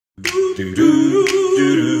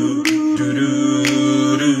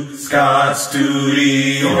Scott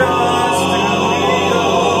Studio.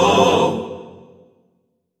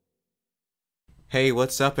 Hey,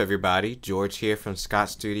 what's up everybody? George here from Scott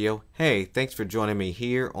Studio. Hey, thanks for joining me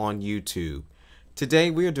here on YouTube.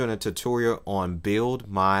 Today we are doing a tutorial on Build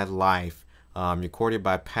My Life, recorded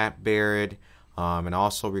by Barrett, and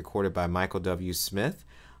also recorded by Michael W. Smith.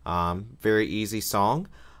 Very easy song.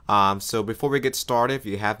 So before we get started, if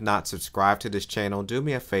you have not subscribed to this channel, do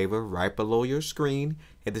me a favor, right below your screen,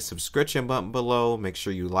 hit the subscription button below. Make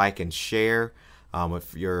sure you like and share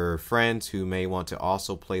with your friends who may want to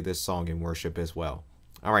also play this song in worship as well.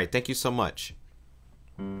 Alright, thank you so much.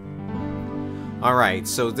 Alright,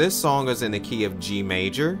 so this song is in the key of G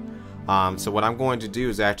major. So what I'm going to do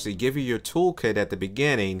is actually give you your toolkit at the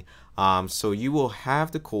beginning, so you will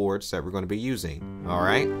have the chords that we're going to be using.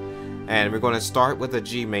 Alright, and we're going to start with a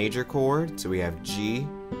G major chord. So we have G,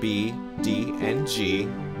 B, D, and G.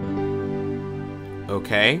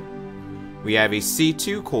 Okay, we have a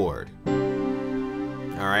C2 chord.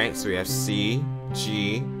 Alright, so we have C,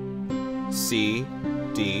 G, C,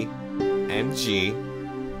 D, and G.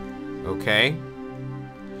 Okay,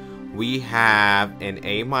 we have an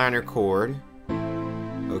A minor chord.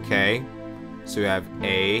 Okay, so we have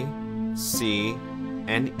A, C,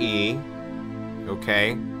 and E.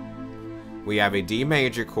 Okay, we have a D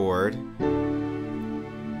major chord.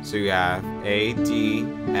 So you have A, D,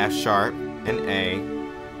 F sharp, and A,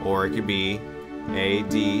 or it could be A,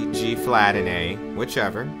 D, G flat, and A,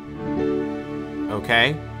 whichever.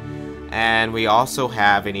 Okay, and we also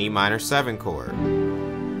have an E minor 7 chord.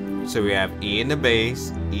 So we have E in the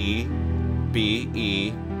bass, E, B, E,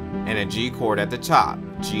 and a G chord at the top,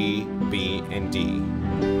 G, B, and D.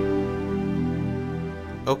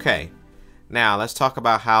 Okay, now let's talk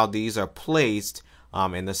about how these are placed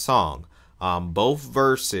in the song. Both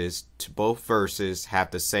verses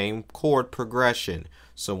have the same chord progression.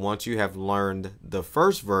 So once you have learned the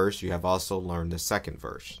first verse, you have also learned the second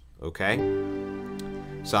verse. Okay,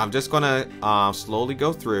 so I'm just gonna slowly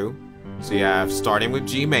go through. So you have, starting with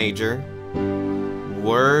G major,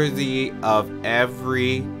 worthy of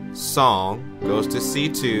every song, goes to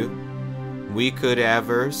C2, we could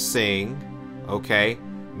ever sing. Okay,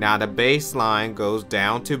 now the bass line goes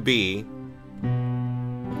down to B,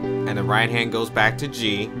 and the right hand goes back to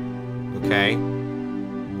G. Okay,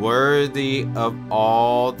 worthy of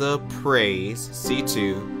all the praise,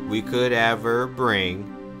 C2, we could ever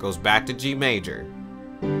bring, goes back to G major.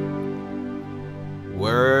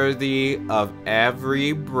 Worthy of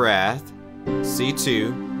every breath,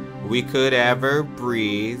 C2, we could ever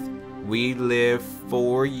breathe, we live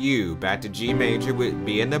for you, back to G major with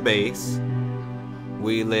B in the bass,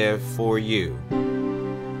 we live for you.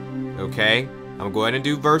 Okay, I'm going to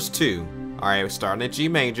do verse 2. Alright, we're starting at G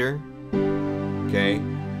major. Okay,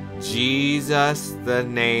 Jesus the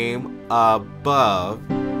name above,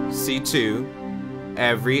 C2,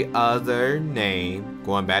 every other name,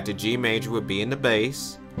 going back to G major with B in the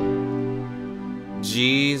bass.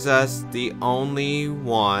 Jesus the only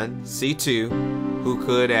one, C2, who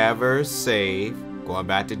could ever save, going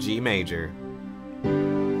back to G major.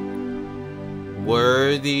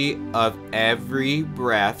 Worthy of every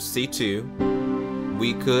breath, C2,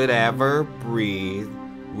 we could ever breathe,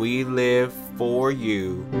 we live for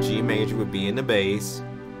you, G major would be in the bass,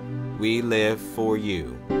 we live for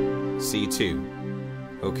you, C2.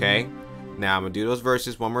 Okay, now I'm gonna do those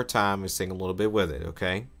verses one more time and sing a little bit with it.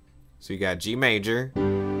 Okay, so you got G major,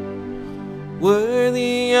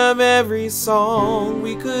 worthy of every song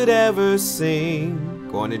we could ever sing,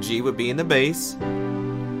 going to G would be in the bass.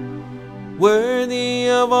 Worthy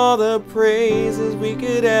of all the praises we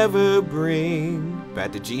could ever bring,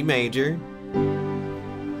 back to G major.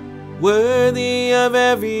 Worthy of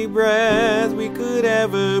every breath we could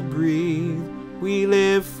ever breathe, we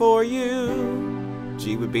live for you,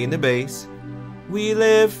 G would be in the bass, we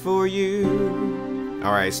live for you.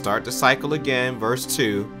 Alright, start the cycle again, verse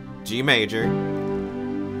 2, G major.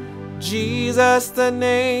 Jesus the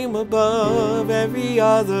name above every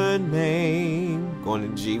other name, going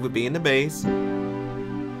to G would be in the bass.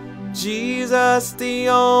 Jesus the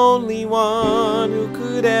only one who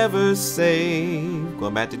could ever save,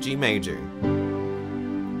 going back to G major.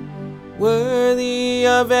 Worthy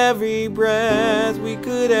of every breath we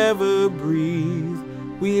could ever breathe,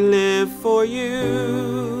 we live for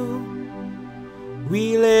you,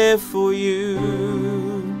 we live for you.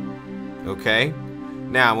 Okay,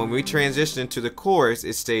 now when we transition to the chorus,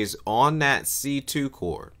 it stays on that C2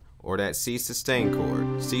 chord, or that C sustain chord,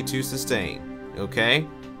 C2 sustain. Okay,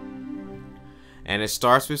 and it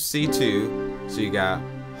starts with C2, so you got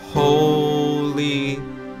holy,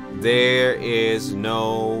 there is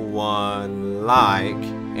no one like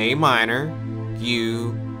A minor,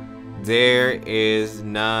 you, there is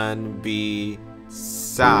none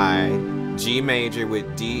beside G major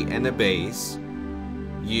with D and the bass,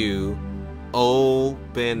 you,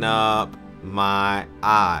 open up my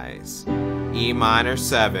eyes, E minor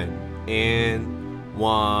 7, in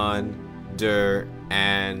wonder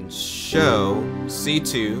and show,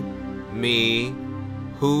 C2, me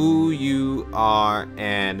who you are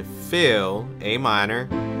and fill, A minor,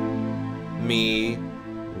 me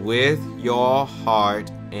with your heart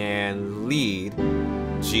and lead,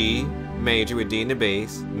 G major with D in the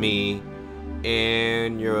bass, me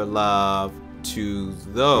in your love to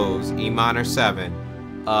those, E minor 7,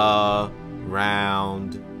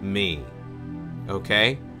 around me.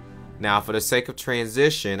 Okay? Now for the sake of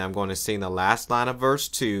transition, I'm going to sing the last line of verse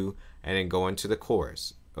 2 and then go into the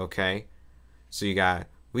chorus. Okay? So you got,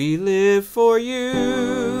 we live for you.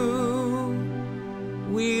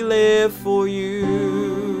 We live for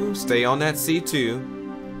you. Stay on that C2.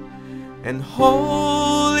 And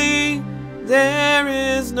holy, there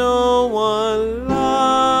is no one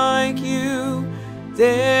like you.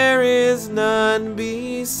 There is none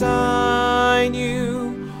beside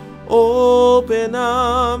you. Open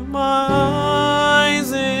up my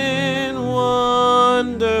eyes in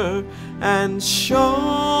wonder and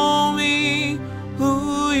show me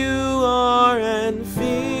who you are and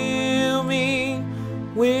fill me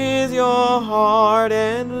with your heart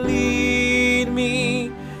and lead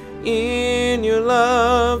me in your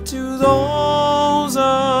love to those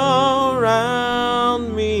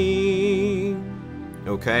around me.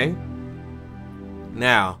 Okay?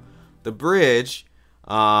 Now, the bridge,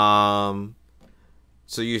 so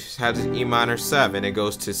you have this E minor 7, it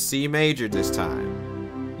goes to C major this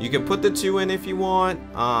time. You can put the 2 in if you want,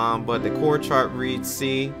 but the chord chart reads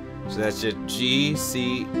C, so that's just G,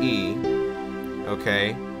 C, E.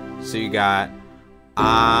 Okay, so you got,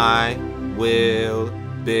 I will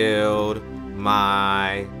build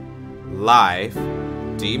my life,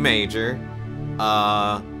 D major,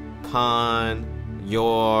 upon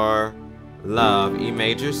your love, E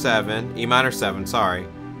major 7, E minor 7, sorry.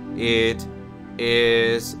 It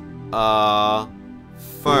is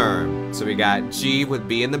firm. So we got G with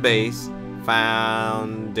B in the bass,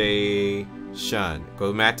 foundation.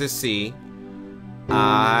 Go back to C.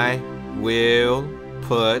 I will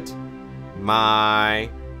put my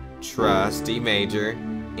trust, D major,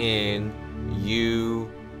 in you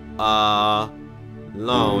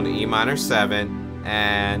alone, E minor 7,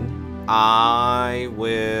 and I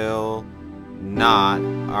will not,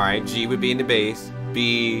 alright, G would be in the bass,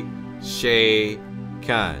 be shaken.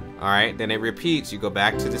 Alright, then it repeats, you go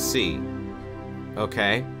back to the C.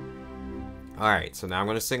 Okay? Alright, so now I'm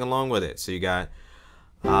going to sing along with it. So you got,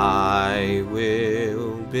 I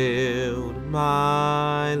will build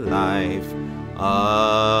my life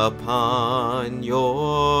upon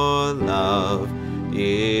your love.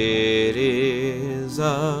 It is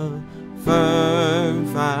a firm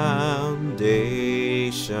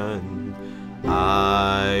foundation.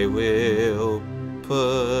 I will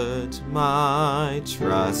put my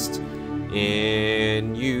trust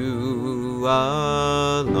in you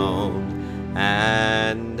alone,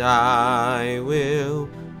 and I will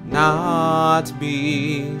not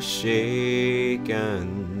be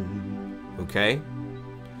shaken. Okay?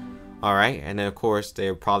 Alright, and then of course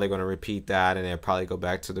they're probably going to repeat that, and they'll probably go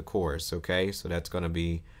back to the chorus. Okay, so that's going to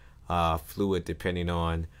be fluid depending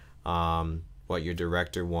on what your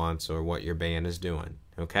director wants or what your band is doing.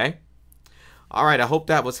 Okay? Alright, I hope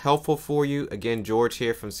that was helpful for you. Again, George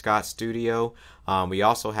here from Scott Studio. We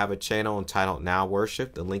also have a channel entitled Now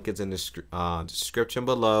Worship. The link is in the description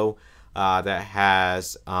below. That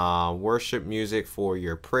has worship music for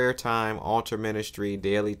your prayer time, altar ministry,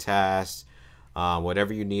 daily tasks,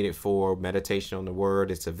 whatever you need it for, meditation on the word,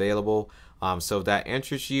 it's available. So if that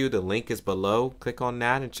interests you, the link is below. Click on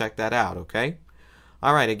that and check that out, okay?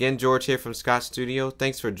 Alright, again, George here from Scott Studio.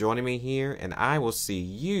 Thanks for joining me here, and I will see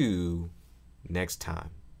you next time.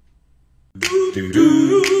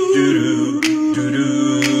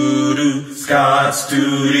 Scott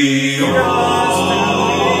Studio.